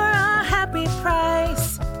for a happy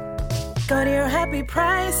price. Go to your happy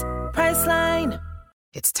price, Priceline.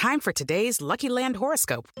 It's time for today's Lucky Land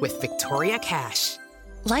horoscope with Victoria Cash.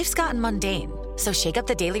 Life's gotten mundane, so shake up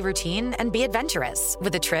the daily routine and be adventurous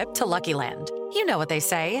with a trip to Lucky Land. You know what they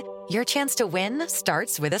say, your chance to win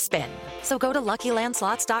starts with a spin. So go to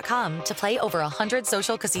LuckyLandSlots.com to play over 100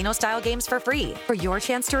 social casino-style games for free for your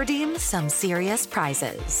chance to redeem some serious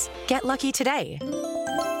prizes. Get lucky today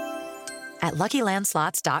at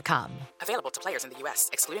LuckyLandSlots.com. Available to players in the U.S.,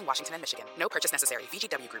 excluding Washington and Michigan. No purchase necessary.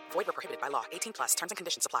 VGW Group. Void where prohibited by law. 18+. Terms and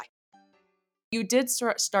conditions apply. You did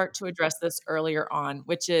start to address this earlier on,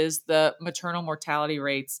 which is the maternal mortality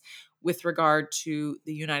rates with regard to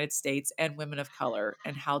the United States and women of color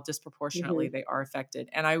and how disproportionately they are affected.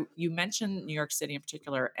 And you mentioned New York City in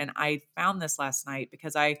particular, and I found this last night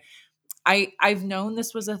because I've known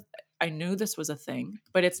this was I knew this was a thing,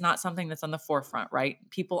 but it's not something that's on the forefront, right?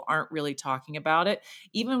 People aren't really talking about it,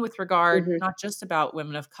 even with regard, not just about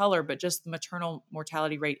women of color, but just the maternal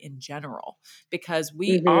mortality rate in general, because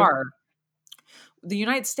the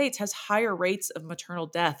United States has higher rates of maternal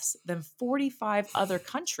deaths than 45 other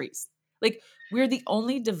countries. Like, we're the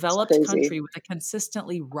only developed country with a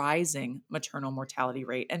consistently rising maternal mortality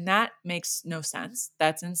rate. And that makes no sense.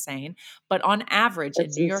 That's insane. But on average,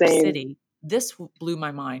 in New York City, this blew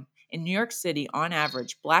my mind. In New York City, on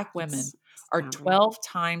average, Black women are 12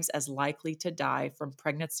 times as likely to die from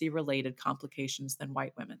pregnancy-related complications than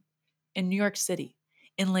white women. In New York City,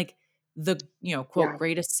 in like the, quote,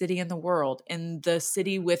 greatest city in the world, in the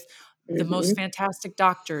city with the most fantastic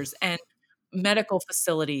doctors and medical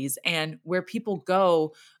facilities, and where people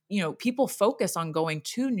go, people focus on going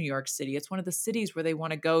to New York City. It's one of the cities where they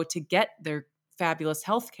want to go to get their fabulous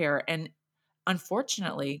healthcare. And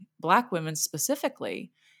unfortunately, Black women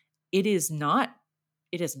specifically, it is not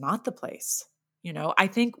the place. I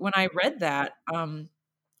think when I read that,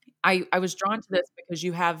 I was drawn to this because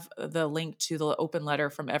you have the link to the open letter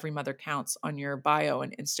from Every Mother Counts on your bio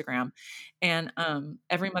and Instagram. And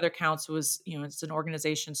Every Mother Counts was, it's an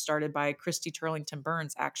organization started by Christy Turlington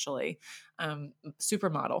Burns, actually,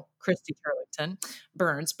 supermodel Christy Turlington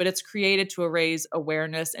Burns, but it's created to raise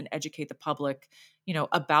awareness and educate the public,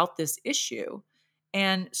 about this issue.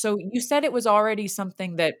 And so you said it was already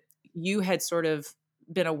something that you had sort of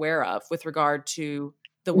been aware of with regard to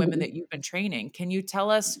the women that you've been training. Can you tell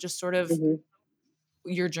us just sort of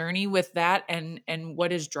your journey with that and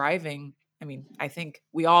what is driving? I mean, I think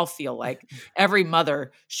we all feel like every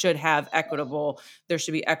mother should have there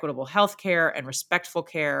should be equitable healthcare and respectful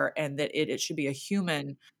care, and that it should be a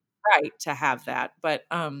human right to have that. But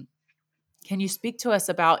can you speak to us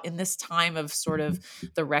about, in this time of sort of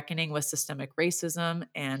the reckoning with systemic racism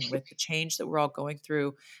and with the change that we're all going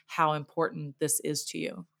through, how important this is to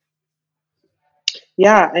you?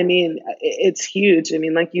 Yeah, I mean, it's huge. I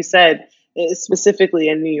mean, like you said, specifically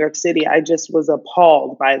in New York City, I just was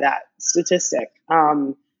appalled by that statistic,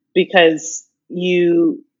 because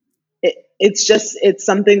it's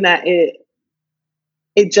something that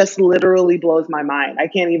it just literally blows my mind. I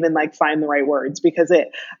can't even find the right words, because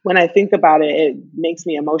when I think about it, it makes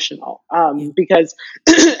me emotional, because,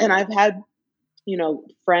 and I've had,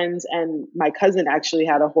 friends, and my cousin actually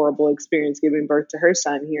had a horrible experience giving birth to her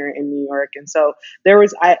son here in New York. And so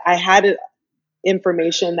I had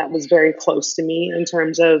information that was very close to me in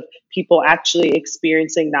terms of people actually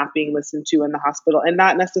experiencing not being listened to in the hospital, and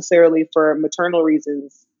not necessarily for maternal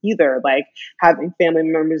reasons either, like having family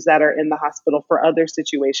members that are in the hospital for other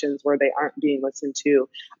situations where they aren't being listened to.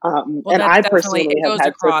 And I personally have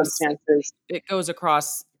had circumstances. It goes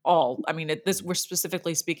across all. I mean, we're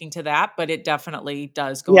specifically speaking to that, but it definitely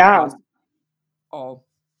does go across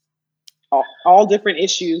all different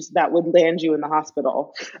issues that would land you in the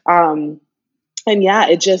hospital. And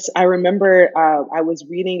I remember I was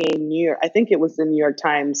reading I think it was the New York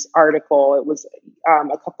Times article. It was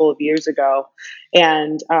a couple of years ago.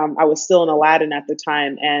 And I was still in Aladdin at the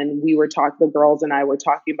time. And the girls and I were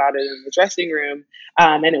talking about it in the dressing room.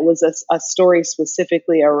 And it was a story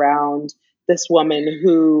specifically around this woman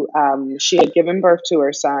who she had given birth to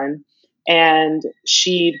her son. And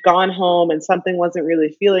she'd gone home and something wasn't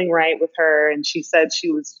really feeling right with her. And she said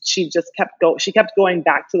she kept going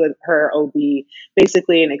back to her OB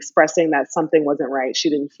basically and expressing that something wasn't right. She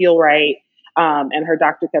didn't feel right. And her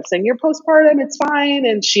doctor kept saying, "You're postpartum, it's fine."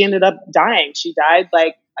 And she ended up dying. She died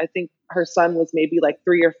I think her son was maybe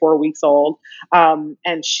 3 or 4 weeks old. And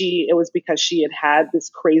it was because she had this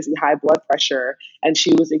crazy high blood pressure, and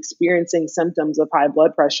she was experiencing symptoms of high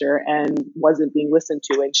blood pressure and wasn't being listened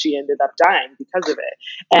to. And she ended up dying because of it.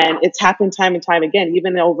 And it's happened time and time again.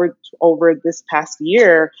 Even over this past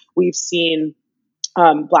year, we've seen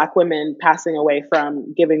Black women passing away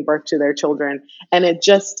from giving birth to their children. And it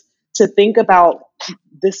just, to think about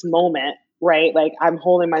this moment, right? I'm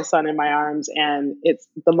holding my son in my arms, and it's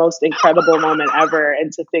the most incredible moment ever.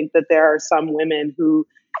 And to think that there are some women who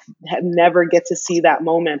never get to see that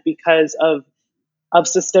moment because of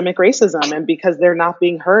systemic racism, and because they're not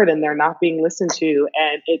being heard and they're not being listened to.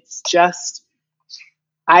 And it's just,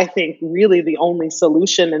 I think, really the only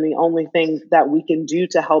solution and the only thing that we can do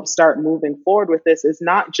to help start moving forward with this is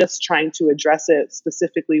not just trying to address it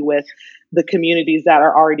specifically with the communities that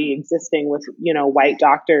are already existing with, white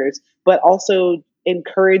doctors, but also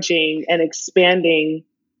encouraging and expanding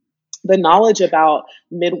the knowledge about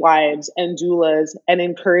midwives and doulas, and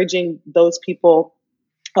encouraging those people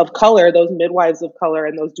of color, those midwives of color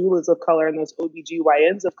and those doulas of color and those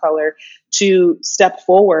OBGYNs of color to step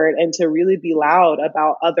forward and to really be loud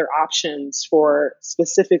about other options for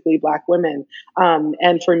specifically Black women.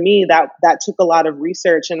 And for me, that took a lot of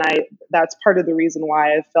research. And that's part of the reason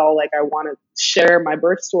why I felt like I want to share my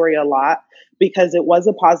birth story a lot, because it was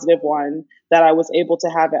a positive one that I was able to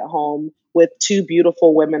have at home with two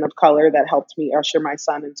beautiful women of color that helped me usher my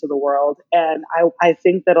son into the world. And I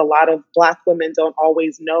think that a lot of Black women don't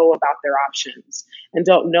always know about their options and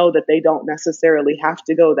don't know that they don't necessarily have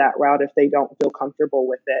to go that route if they don't feel comfortable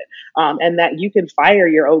with it. And that you can fire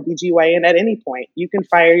your OBGYN at any point. You can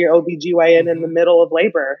fire your OBGYN in the middle of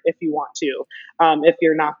labor if you want to, if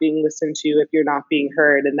you're not being listened to, if you're not being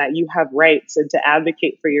heard, and that you have rights and to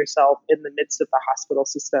advocate for yourself in the midst of the hospital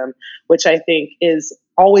system, which I think is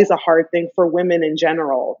always a hard thing for women in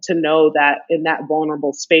general, to know that in that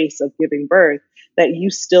vulnerable space of giving birth, that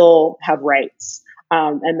you still have rights,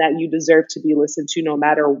 and that you deserve to be listened to no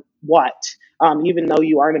matter what. Even though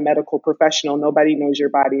you aren't a medical professional, nobody knows your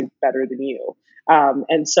body better than you.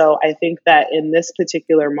 And so I think that in this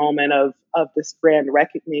particular moment of this grand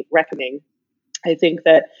reckoning, I think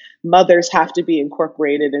that mothers have to be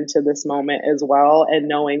incorporated into this moment as well, and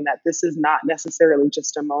knowing that this is not necessarily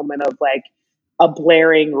just a moment of like a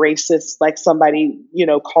blaring racist, like somebody,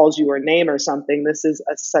 calls you a name or something. This is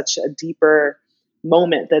such a deeper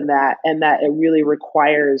moment than that. And that it really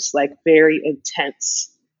requires like very intense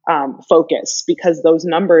focus, because those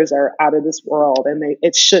numbers are out of this world, and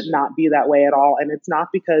it should not be that way at all. And it's not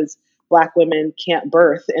because Black women can't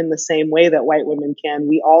birth in the same way that white women can.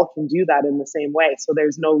 We all can do that in the same way. So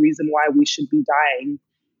there's no reason why we should be dying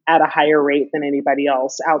at a higher rate than anybody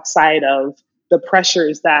else, outside of the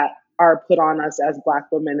pressures that are put on us as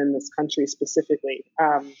Black women in this country specifically.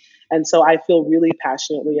 And so I feel really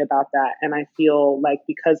passionately about that. And I feel like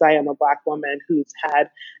because I am a Black woman who's had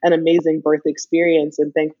an amazing birth experience,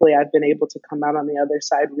 and thankfully I've been able to come out on the other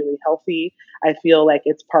side really healthy, I feel like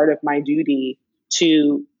it's part of my duty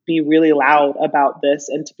to be really loud about this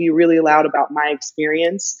and to be really loud about my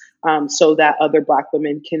experience, so that other Black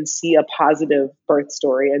women can see a positive birth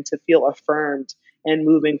story and to feel affirmed and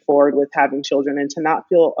moving forward with having children, and to not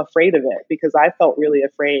feel afraid of it, because I felt really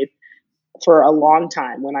afraid for a long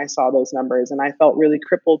time when I saw those numbers, and I felt really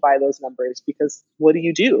crippled by those numbers, because what do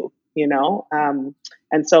you do?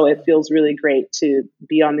 And so it feels really great to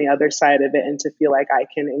be on the other side of it and to feel like I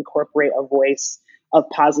can incorporate a voice of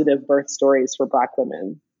positive birth stories for Black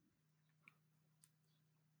women.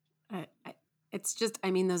 It's just,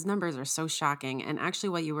 those numbers are so shocking. And actually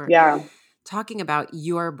what you were talking about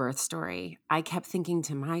your birth story, I kept thinking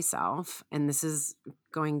to myself, and this is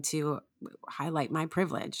going to highlight my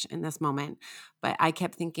privilege in this moment, but I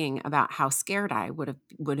kept thinking about how scared I would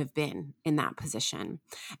have been in that position,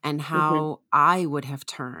 and how I would have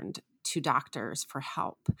turned to doctors for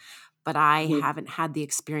help. But I haven't had the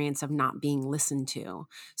experience of not being listened to.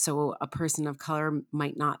 So a person of color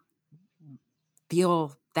might not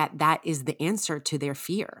feel that is the answer to their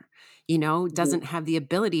fear, doesn't have the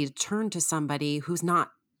ability to turn to somebody who's not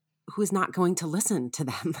going to listen to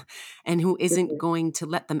them and who isn't going to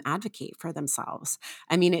let them advocate for themselves.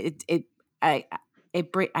 I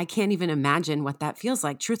can't even imagine what that feels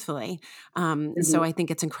like, truthfully. So I think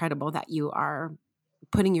it's incredible that you are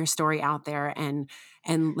putting your story out there and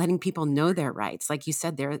letting people know their rights. Like you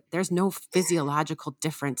said, there's no physiological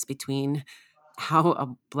difference between how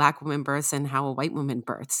a Black woman births and how a white woman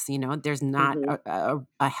births. There's not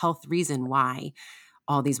a health reason why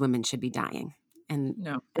all these women should be dying. And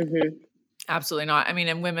no, absolutely not.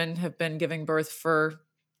 And women have been giving birth for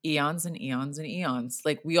eons and eons and eons.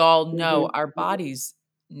 Like, we all know our bodies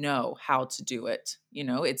know how to do it.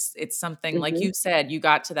 It's something like you said, you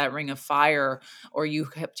got to that ring of fire, or you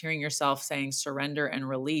kept hearing yourself saying surrender and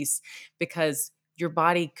release, because your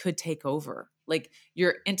body could take over. Like,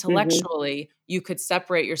 you're intellectually, you could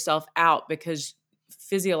separate yourself out, because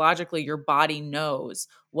physiologically your body knows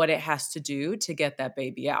what it has to do to get that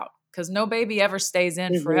baby out. Because no baby ever stays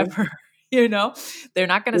in forever. They're not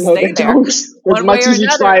going to stay there. Don't. As much as you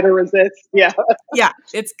try to resist. Yeah. Yeah.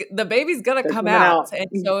 The baby's going to come out. And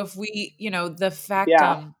so if we, the fact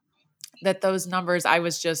that those numbers, I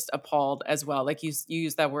was just appalled as well. Like, you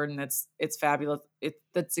use that word, and it's fabulous.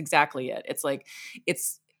 That's exactly it. It's like,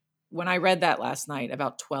 when I read that last night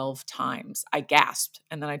about 12 times, I gasped.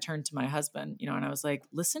 And then I turned to my husband, and I was like,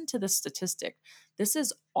 listen to this statistic. This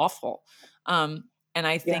is awful. And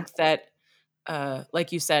I think that,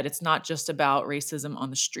 like you said, it's not just about racism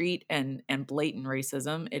on the street and blatant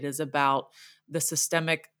racism. It is about the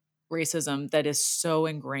systemic racism that is so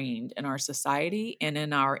ingrained in our society and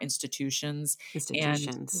in our institutions.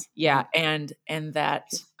 And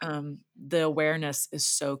that the awareness is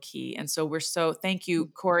so key. And so thank you,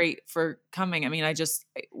 Corey, for coming. I mean,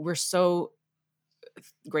 we're so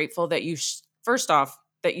grateful that first off,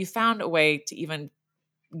 that you found a way to even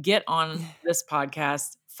get on this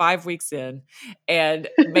podcast 5 weeks in and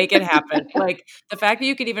make it happen. Like, the fact that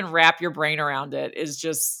you could even wrap your brain around it is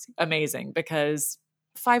just amazing, because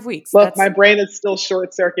 5 weeks. Look, my brain is still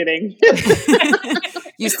short circuiting.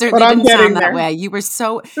 You certainly didn't sound that way. You're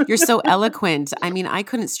so eloquent. I mean, I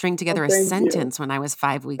couldn't string together a sentence when I was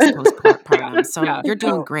 5 weeks postpartum. So you're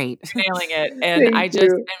doing great. Nailing it. And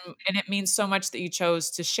and it means so much that you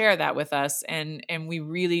chose to share that with us. And we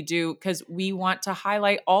really do, because we want to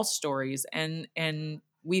highlight all stories. And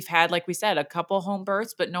we've had, like we said, a couple home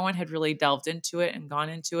births, but no one had really delved into it and gone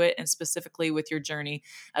into it. And specifically with your journey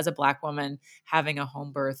as a Black woman having a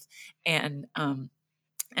home birth. And I'm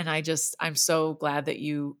so glad that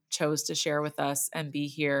you chose to share with us and be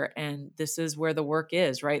here. And this is where the work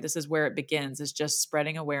is, right? This is where it begins, is just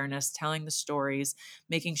spreading awareness, telling the stories,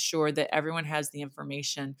 making sure that everyone has the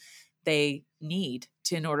information they need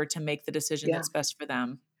in order to make the decision that's best for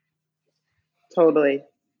them. Totally.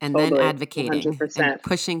 And then advocating 100%. And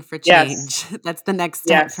pushing for change. Yes. That's the next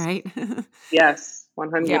step, right? Yes,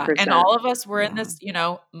 100%. Yeah. And all of us were in this,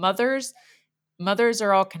 mothers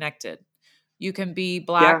are all connected. You can be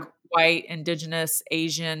Black, white, Indigenous,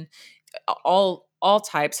 Asian, all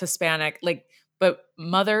types, Hispanic, but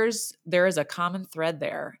mothers, there is a common thread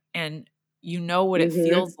there. And you know what it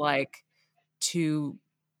feels like to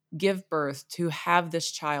give birth, to have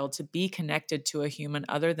this child, to be connected to a human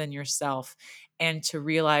other than yourself, and to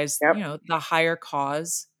realize, the higher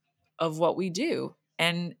cause of what we do,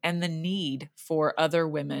 and the need for other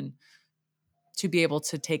women to be able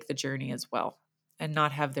to take the journey as well, and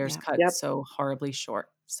not have theirs cut so horribly short.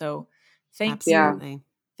 So thank you.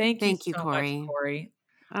 Thank you so Corey. much, Corey.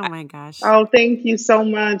 Oh my gosh. Oh, thank you so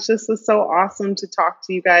much. This was so awesome to talk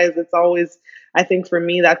to you guys. It's always, I think for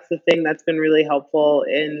me, that's the thing that's been really helpful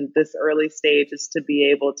in this early stage, is to be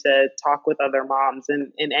able to talk with other moms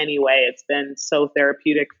in any way. It's been so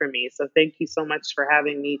therapeutic for me. So thank you so much for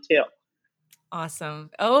having me too. Awesome.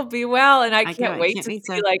 Oh, be well. And I can't wait to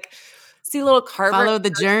see little Carver. Follow the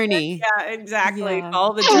journey. Yeah, exactly. Yeah.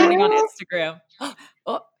 Follow the journey on Instagram.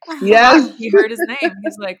 Yes. He heard his name.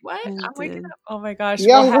 He's like, what? I'm waking up. Oh my gosh.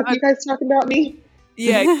 Yeah, you guys talking about me?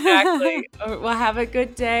 Yeah, exactly. Well, have a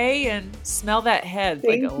good day and smell that head.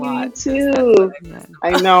 Thank a lot. You too.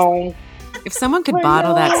 I know. If someone could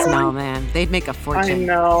bottle that smell, man, they'd make a fortune. I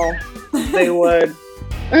know. They would.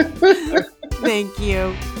 Thank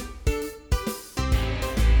you.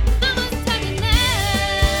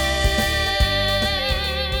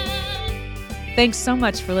 Thanks so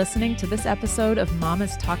much for listening to this episode of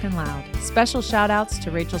Mama's Talkin' Loud. Special shout outs to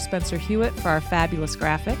Rachel Spencer Hewitt for our fabulous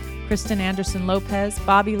graphic, Kristen Anderson Lopez,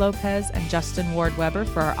 Bobby Lopez, and Justin Ward Weber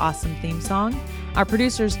for our awesome theme song, our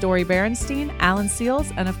producers Dori Berenstein, Alan Seals,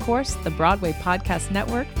 and of course, the Broadway Podcast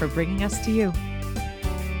Network for bringing us to you.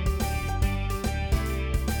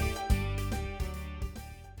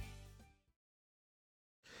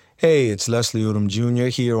 Hey, it's Leslie Odom Jr.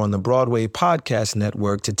 here on the Broadway Podcast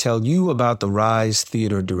Network to tell you about the Rise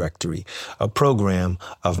Theater Directory, a program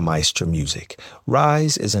of Maestra Music.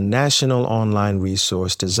 Rise is a national online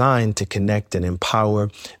resource designed to connect and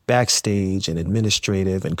empower backstage and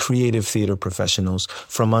administrative and creative theater professionals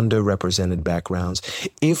from underrepresented backgrounds.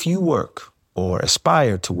 If you work or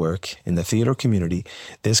aspire to work in the theater community,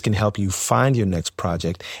 this can help you find your next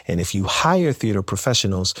project. And if you hire theater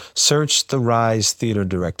professionals, search the Rise Theater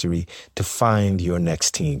Directory to find your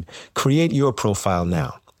next team. Create your profile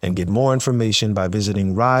now and get more information by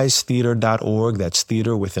visiting risetheater.org. That's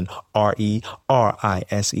theater with an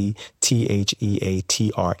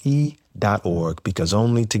RERISETHEATRE.org, because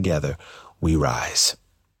only together we rise.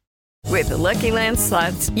 With the Lucky Land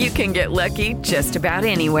Slots, you can get lucky just about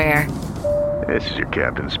anywhere. This is your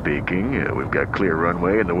captain speaking. We've got clear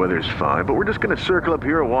runway and the weather's fine, but we're just going to circle up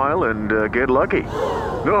here a while and get lucky.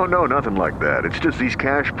 No, nothing like that. It's just these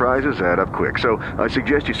cash prizes add up quick. So I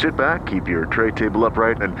suggest you sit back, keep your tray table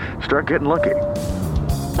upright, and start getting lucky.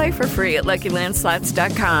 Play for free at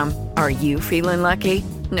LuckyLandSlots.com. Are you feeling lucky?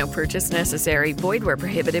 No purchase necessary. Void where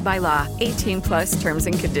prohibited by law. 18+ terms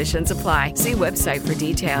and conditions apply. See website for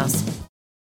details.